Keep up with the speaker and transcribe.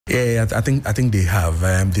Yeah, I think they have.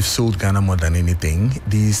 They've sold Ghana more than anything.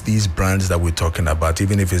 These brands that we're talking about,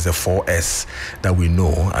 even if it's the 4S that we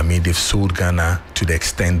know, I mean, they've sold Ghana to the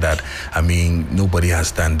extent that, I mean, nobody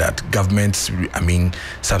has done that. Governments, I mean,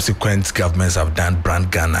 subsequent governments have done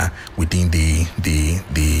brand Ghana within the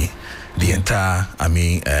entire, I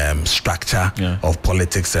mean, structure of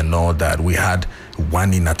politics and all that. We had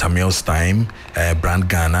one in Atamil's time, brand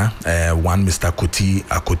Ghana, one Mr.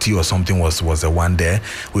 Akoti or something was the one there.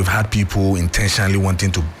 We've had people intentionally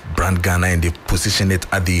wanting to brand Ghana and they position it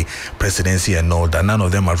at the presidency and all that. None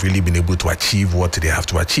of them have really been able to achieve what they have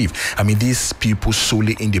to achieve. I mean, these people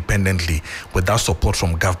solely independently, without support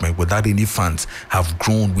from government, without any funds, have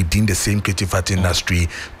grown within the same creative art industry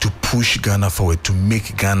to push Ghana forward, to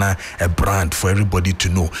make Ghana a brand for everybody to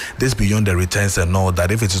know. This beyond the returns and all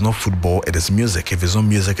that. If it is not football, it is music. If it's not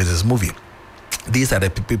music, it is movie. These are the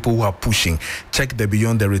people who are pushing. Check the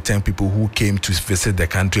beyond the return people who came to visit the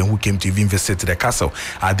country and who came to even visit the castle.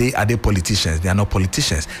 Are they politicians? They are not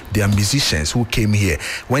politicians. They are musicians who came here.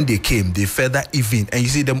 When they came, they further even. And you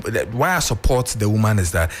see, why I support the woman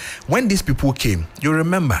is that when these people came, you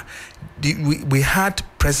remember, we had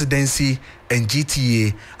presidency and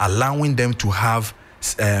GTA allowing them to have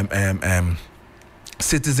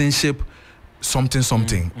citizenship,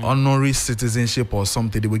 something, honorary citizenship or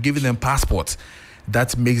something. They were giving them passports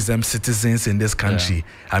that makes them citizens in this country.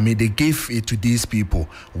 I mean, they gave it to these people.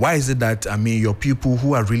 Why is it that, I mean, your people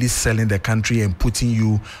who are really selling the country and putting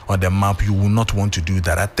you on the map, you will not want to do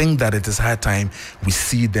that? I think that it is high time we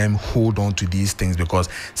see them hold on to these things, because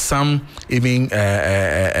some even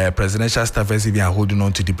presidential staffers even are holding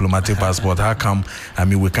on to diplomatic passport. How come, I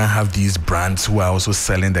mean, we can't have these brands who are also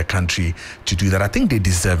selling the country to do that? I think they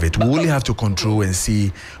deserve it. We only have to control and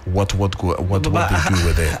see what they do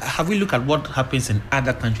with it. Have we looked at what happens in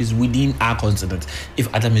other countries within our continent,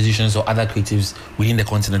 if other musicians or other creatives within the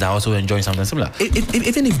continent are also enjoying something similar?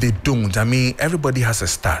 Even if they don't, I mean, everybody has a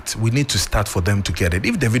start. We need to start for them to get it.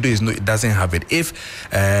 If the video doesn't have it, if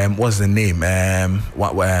what's the name,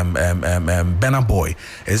 Burna Boy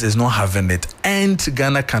is not having it, and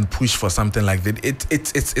Ghana can push for something like that,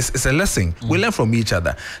 it's a lesson. We learn from each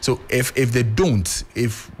other. So if they don't,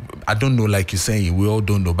 if I don't know, like you're saying, we all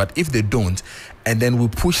don't know, but if they don't, and then we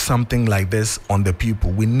push something like this on the people,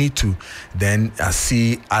 we need to then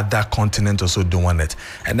see other continents also doing it,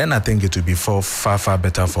 and then I think it will be far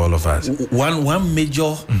better for all of us. One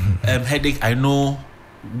major headache I know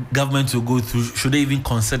governments will go through, should they even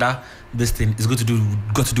consider this thing, is got to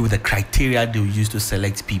do with the criteria they will use to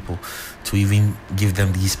select people to even give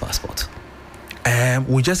them these passports.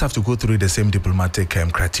 We just have to go through the same diplomatic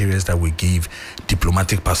criteria that we give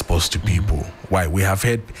diplomatic passports to people. Why? We have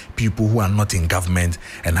had people who are not in government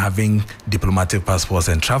and having diplomatic passports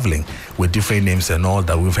and traveling with different names and all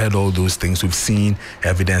that. We've heard all those things. We've seen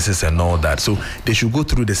evidences and all that. So they should go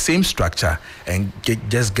through the same structure and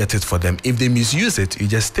just get it for them. If they misuse it, you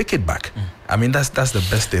just take it back. I mean, that's the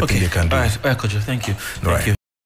best thing they can do. All right, Kojo, thank you. Thank you.